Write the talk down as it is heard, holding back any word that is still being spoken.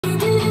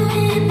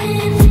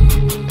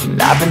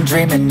I've been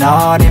dreaming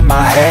on in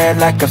my head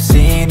like I've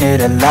seen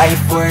it. A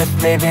life worth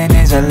living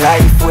is a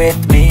life with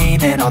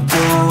meaning. I'll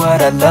do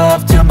what I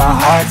love till my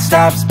heart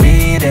stops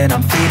beating.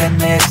 I'm feeding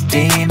this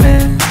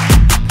demon.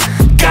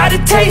 Got a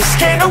taste,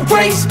 can't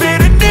erase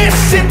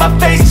bitterness in my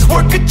face.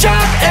 Work a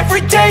job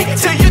every day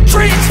till your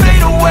dreams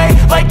fade away.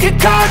 Like a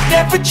card,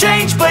 never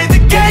change, play the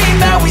game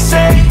that we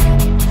say.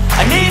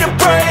 I need a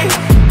break.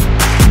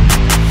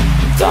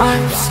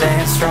 I'm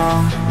staying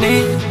strong,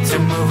 need to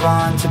move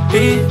on to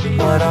be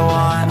what I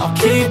want. I'll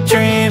keep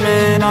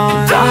dreaming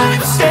on.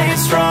 I'm staying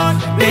strong,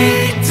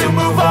 need to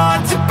move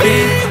on to be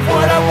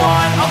what I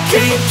want. I'll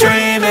keep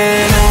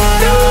dreaming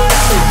on.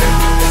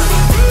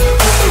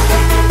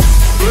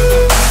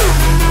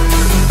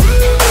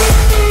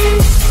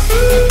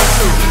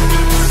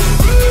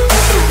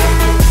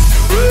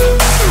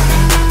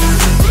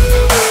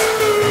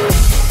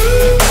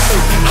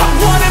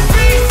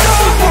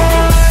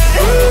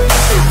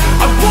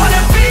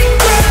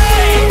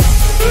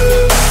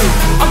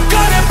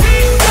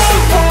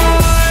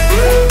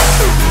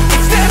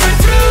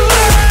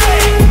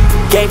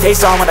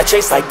 Face on when I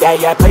chase like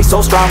that. Yeah, I play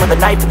so strong with a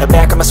knife in the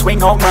back. I'ma swing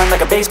home run like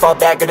a baseball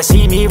bat. Gonna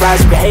see me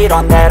rise, you can hate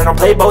on that. I don't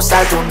play both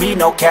sides, doing me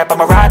no cap.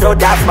 I'ma ride or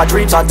die for my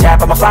dreams on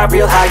tap. I'ma fly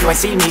real high, you ain't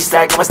see me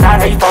stack. No, it's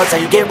not how you fall, it's how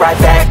you get right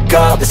back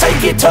up. That's how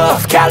you get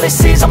tough.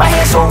 Calluses on my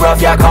hands so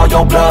rough, yeah, I call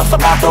your bluff. I'm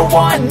not the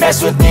one,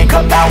 mess with me and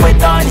come out with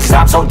none. Cause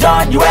I'm so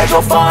done, you had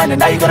your fun. And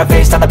now you're gonna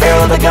face down the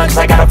barrel of the gun. Cause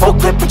I got a full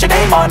clip, put your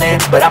name on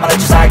it. But I'ma let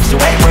you slide cause you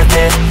ain't worth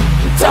it.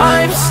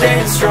 I'm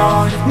staying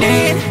strong,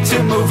 need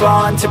to move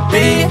on to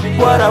be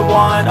what I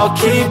want. I'll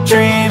keep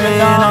dreaming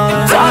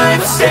on.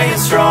 I'm staying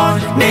strong,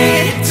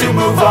 need to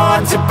move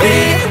on to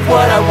be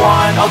what I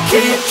want. I'll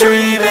keep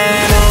dreaming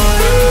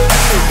on.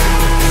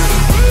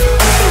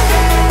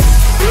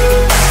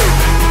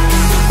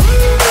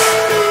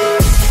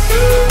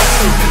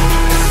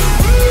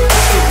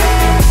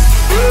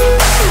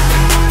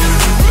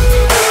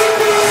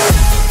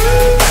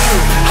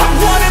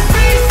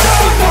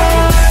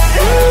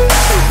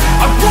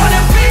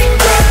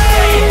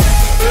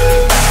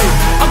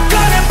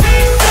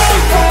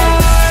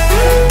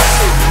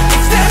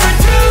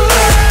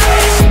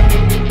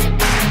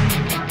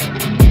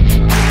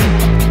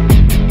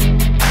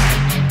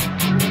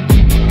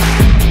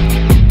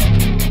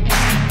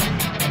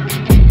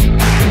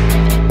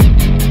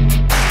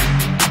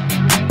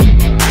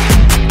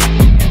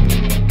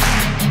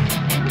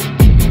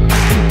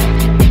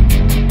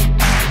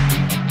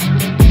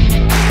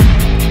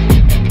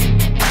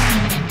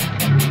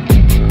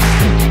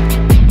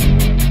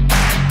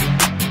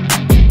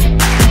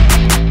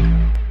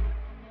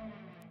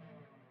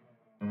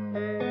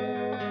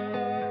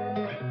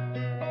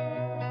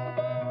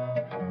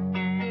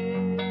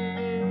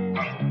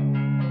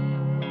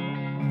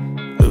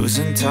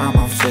 Losing time,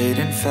 I'm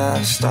fading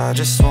fast. I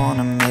just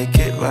wanna make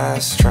it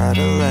last. Try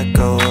to let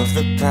go of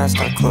the past.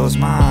 I close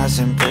my eyes,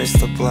 embrace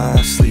the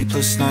blast.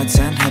 Sleepless nights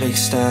and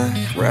headaches stack.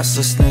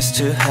 Restlessness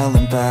to hell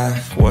and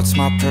back. What's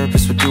my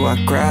purpose, what do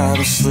I grab?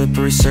 A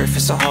slippery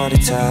surface, a heart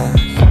attack.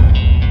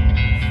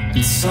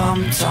 And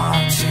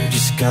sometimes you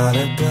just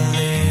gotta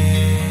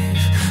believe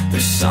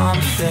there's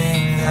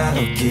something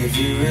that'll give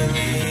you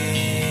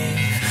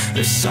relief.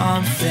 There's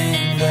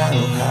something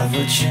that'll have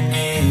what you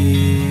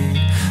need,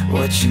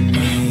 what you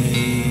need.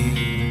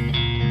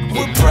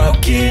 We're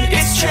broken,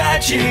 it's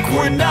tragic,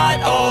 we're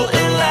not all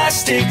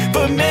elastic,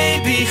 but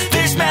maybe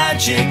there's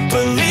magic.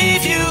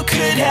 Believe you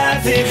could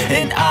have it.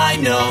 And I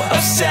know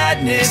of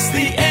sadness,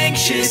 the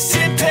anxious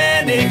and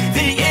panic,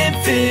 the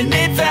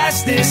infinite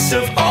vastness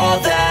of all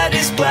that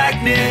is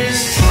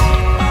blackness.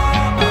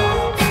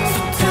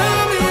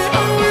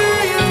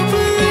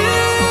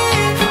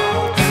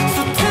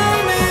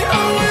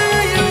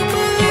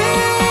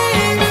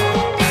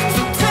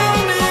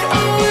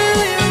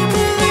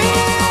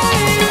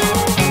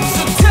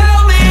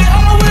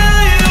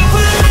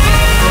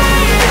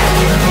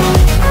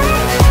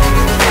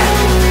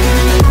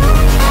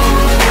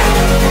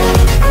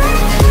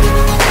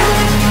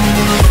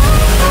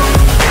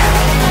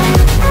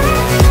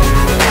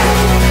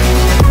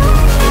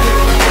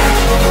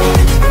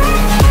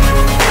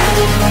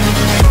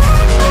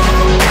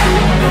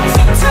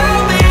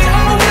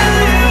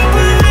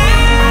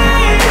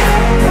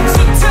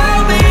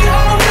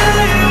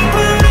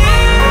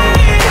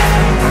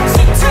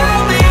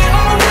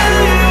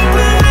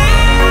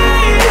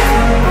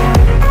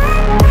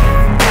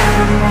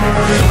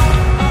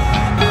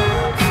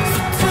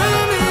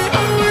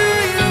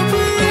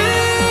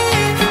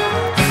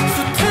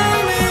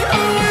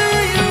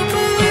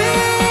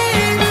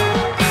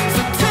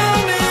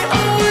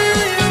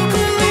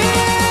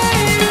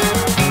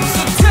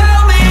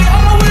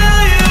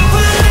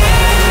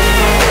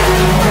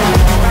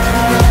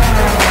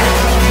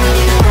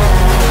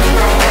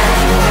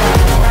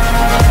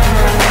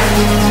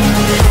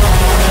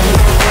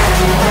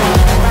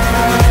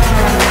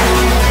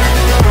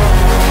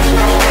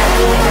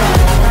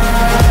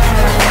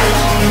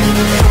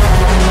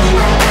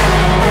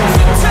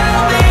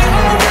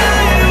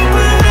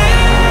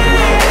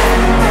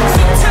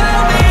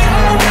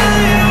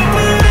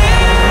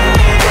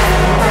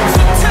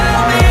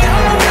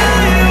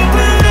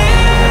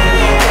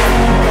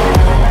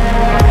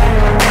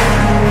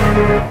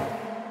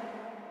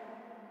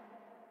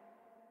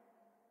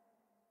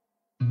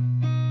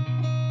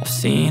 I've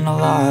seen a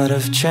lot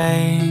of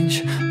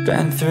change,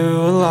 been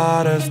through a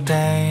lot of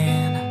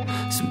pain.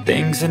 Some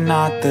things are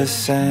not the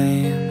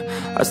same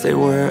as they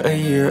were a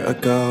year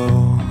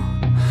ago,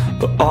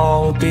 but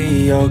all will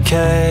be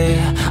okay.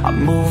 I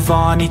move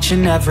on each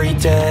and every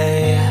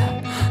day.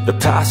 The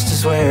past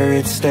is where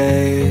it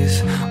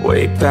stays,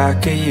 way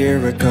back a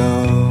year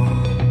ago.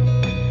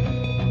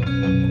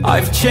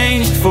 I've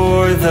changed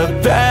for the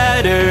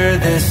better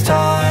this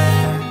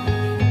time.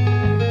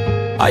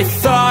 I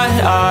thought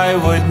I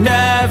would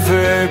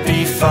never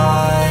be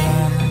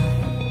fine.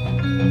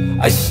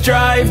 I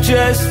strive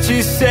just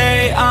to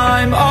say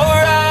I'm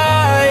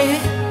alright,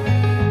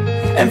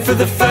 and for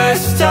the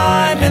first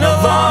time in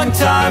a long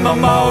time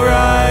I'm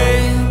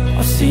alright.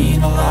 I've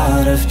seen a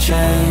lot of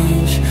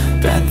change,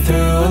 been through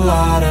a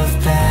lot of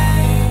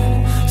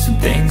pain. Some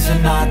things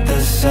are not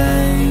the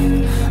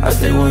same as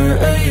they were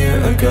a year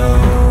ago,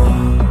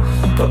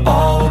 but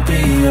all will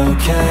be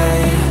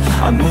okay.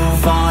 I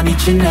move on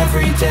each and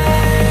every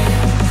day.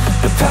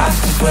 The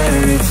past is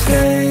where it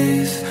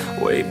stays,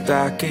 way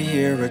back a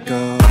year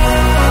ago.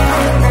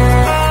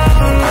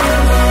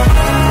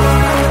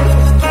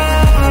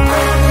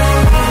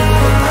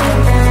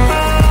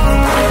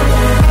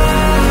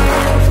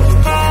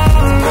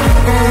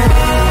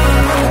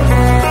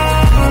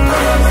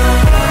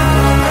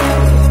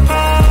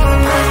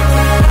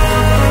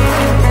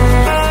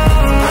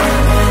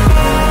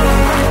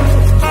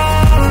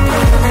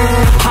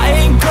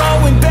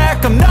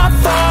 I'm not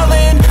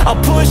falling,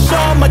 I'll push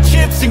all my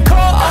chips and call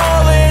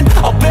all in.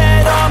 I'll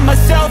bet on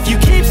myself, you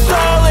keep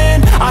stalling.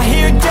 I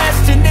hear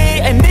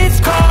destiny and it's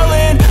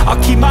calling.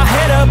 I'll keep my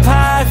head up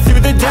high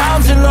through the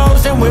downs and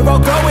lows, and we're all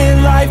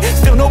going live.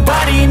 Still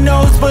nobody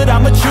knows, but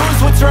I'ma choose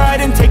what's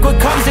right and take what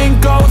comes and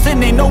goes.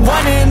 And ain't no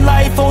one in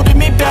life holding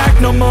me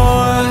back no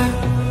more.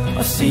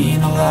 I've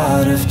seen a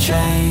lot of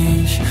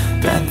change,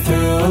 been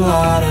through a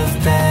lot of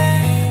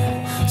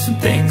pain. Some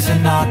things are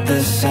not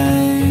the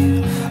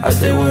same as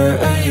they were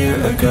a year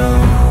ago,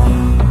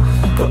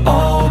 but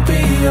all will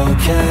be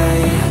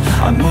okay.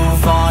 I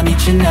move on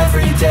each and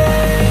every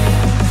day.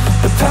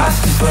 The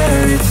past is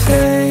where it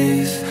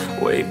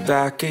stays, way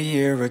back a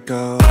year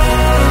ago.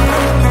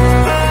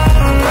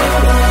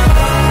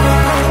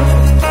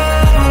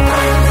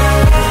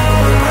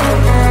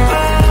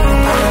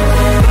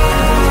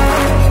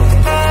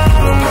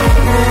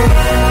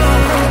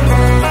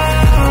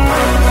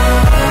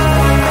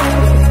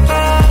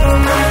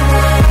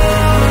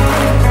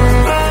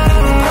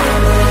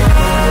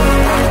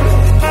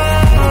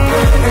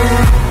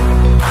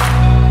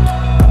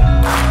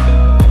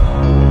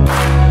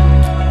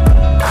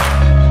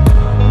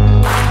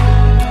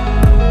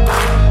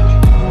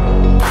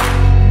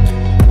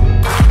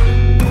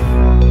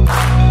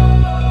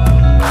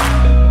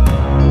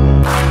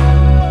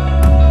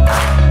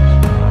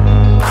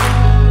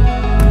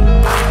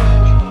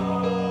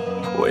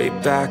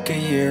 Back a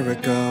year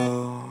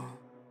ago.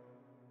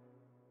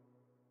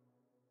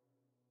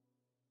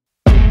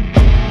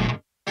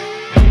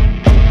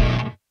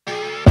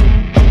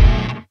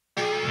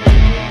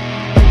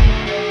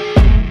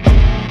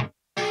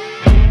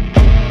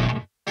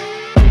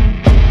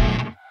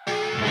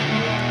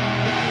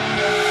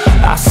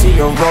 I see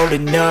her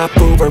rolling up,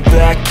 Uber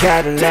black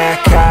Cadillac,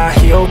 high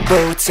heel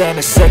boots and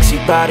a sexy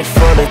body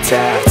full of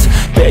tats.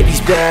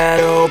 Baby's bad,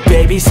 oh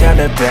baby's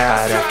hella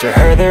bad. After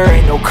her there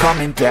ain't no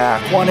coming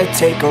back. Wanna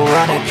take a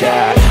run at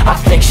that. I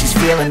think she's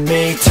feeling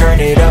me, turn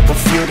it up a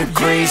few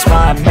degrees.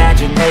 My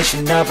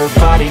imagination of her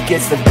body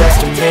gets the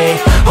best of me.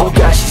 Oh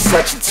gosh, she's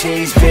such a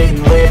tease,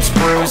 bitten lips,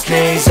 bruised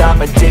knees.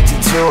 I'm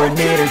addicted to her,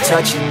 need her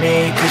touching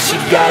me, cause she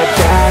got a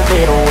bad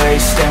little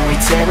waist. And we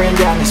tearing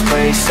down this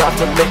place, off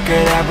the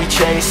liquor that we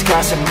chase.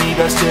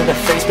 Casamigos to the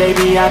face,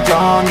 baby I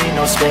don't need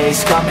no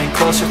space. Coming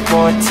closer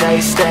for a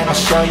taste, and I'll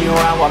show you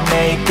how I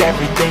make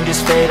everything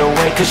just fade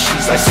away. Cause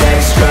she's like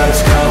sex,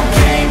 drugs,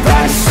 cocaine,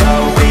 body so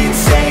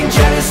insane.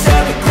 Jealous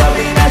of the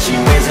clothing that she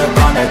wears up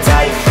on her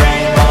tight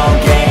frame. All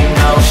game,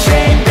 no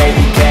shame,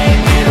 baby came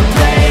here to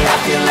play. I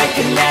feel like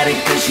an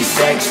addict cause she's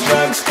sex,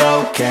 drugs,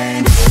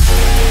 cocaine.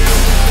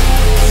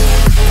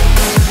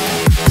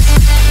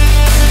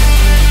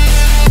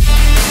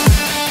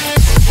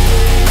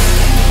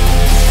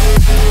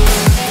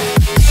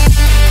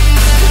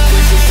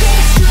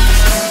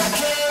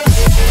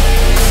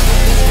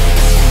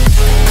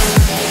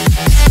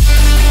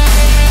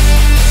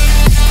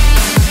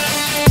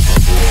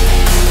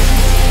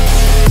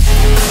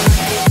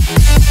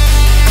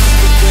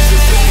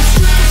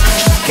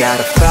 Got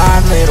a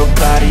fine little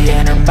body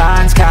and her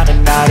mind's kinda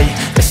naughty.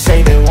 They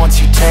say that once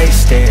you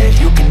taste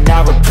it, you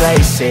cannot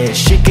replace it.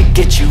 She could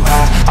get you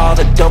high, all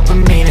the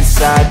dopamine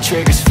inside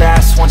triggers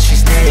fast once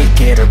she's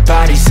naked. Her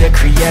body's a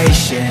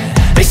creation.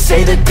 They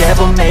say the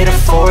devil made her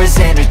for his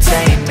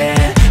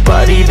entertainment,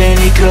 but even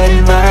he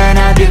couldn't learn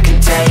how to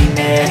contain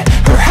it.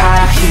 Her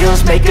high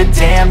heels make a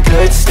damn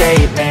good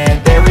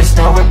statement. There is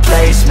no replacement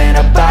man,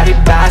 her body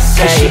by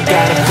say. Cause she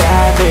got a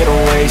bad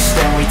little waist,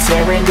 and we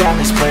tearing down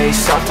this place.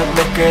 Off the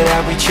liquor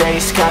that we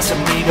chase,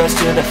 Casamigos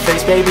to the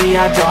face. Baby,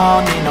 I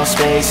don't need no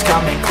space,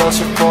 coming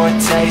closer for a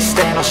taste.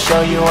 And I'll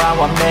show you how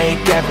I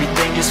make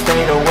everything just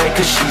fade away.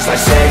 Cause she's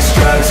like sex,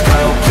 drugs,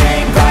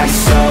 cocaine, body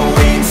so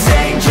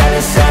insane.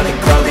 Jealous of the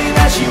clothing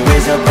that she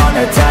wears up on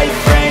her tight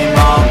frame.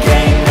 All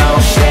game, no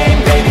shame,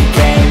 baby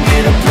came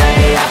here to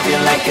play. I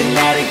feel like an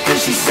addict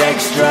cause she's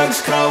sex,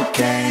 drugs,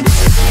 cocaine.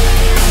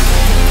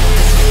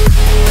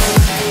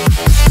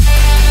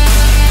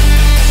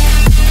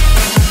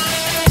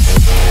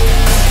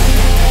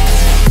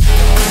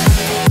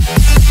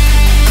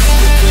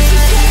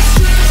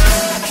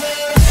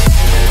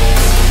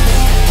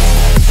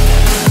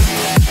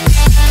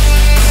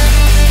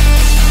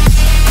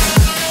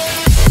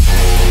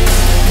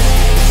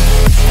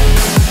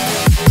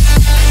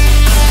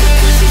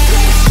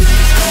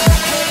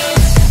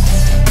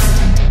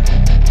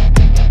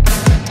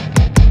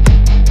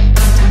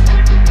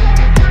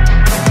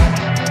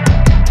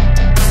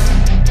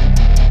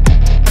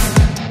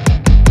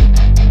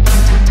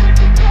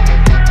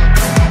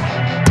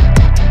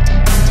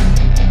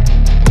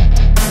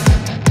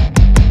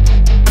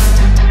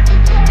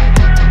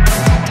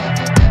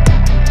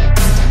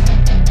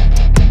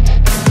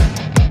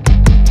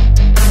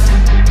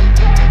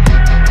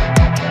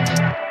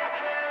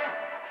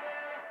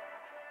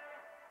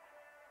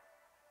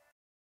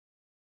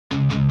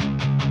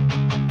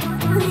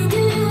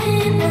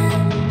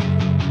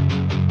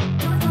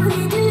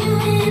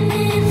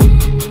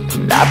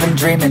 I've been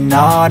dreaming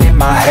on in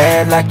my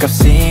head like I've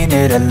seen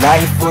it. A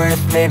life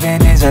worth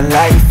living is a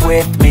life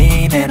with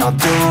meaning. I'll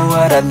do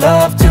what I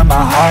love till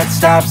my heart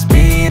stops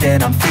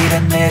beating. I'm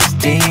feeding this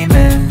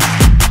demon.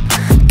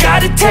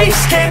 Got a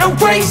taste, can't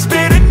erase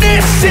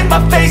bitterness in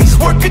my face.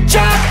 Work a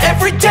job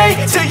every day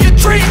till your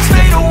dreams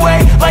fade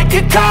away. Like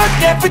a card,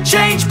 never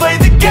change, play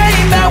the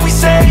game that we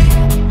say.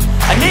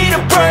 I need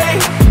a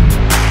break.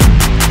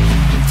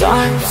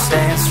 I'm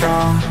staying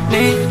strong,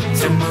 need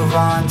to move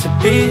on to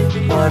be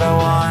what I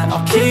want.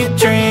 I'll keep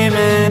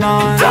dreaming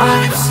on.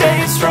 I'm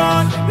staying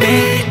strong,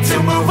 need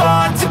to move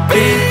on to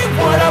be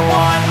what I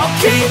want.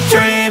 I'll keep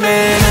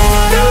dreaming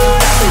on.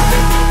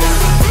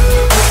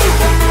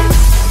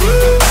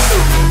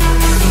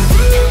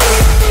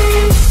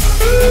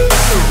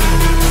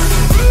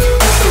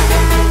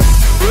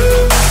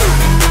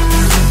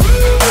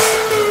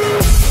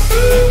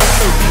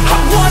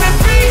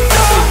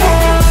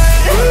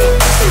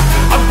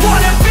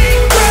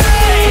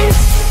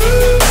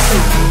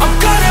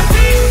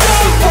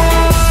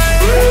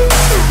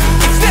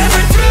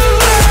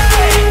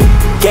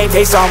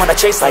 Face on when I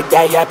chase like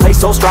that. Yeah, I play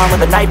so strong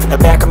with a knife in the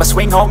back. I'ma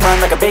swing home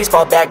run like a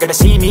baseball bat. Gonna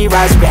see me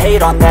rise, you can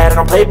hate on that. I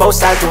don't play both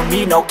sides, doing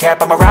me no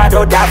cap. I'ma ride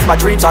or die for my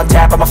dreams on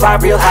tap. I'ma fly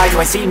real high, you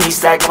ain't see me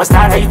slack. No, it's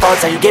not how you fall,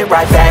 it's how you get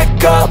right back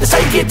up. That's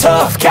how you get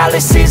tough.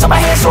 Calluses on my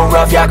hands so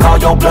rough, yeah, I call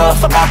your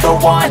bluff. I'm not the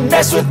one,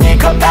 mess with me,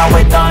 come out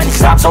with none.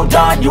 Cause I'm so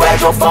done, you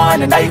had your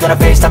fun. And now you're gonna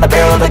face down the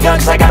barrel of the gun.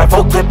 Cause I got a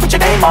full clip with your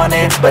name on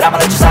it. But I'ma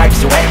let you slide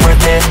cause you ain't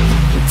worth it.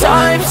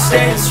 I'm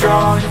staying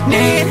strong,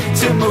 need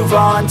to move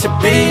on to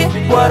be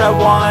what I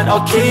want.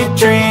 I'll keep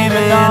dreaming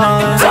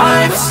on.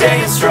 I'm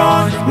staying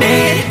strong,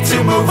 need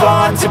to move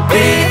on to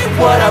be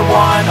what I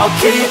want.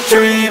 I'll keep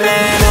dreaming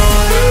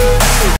on.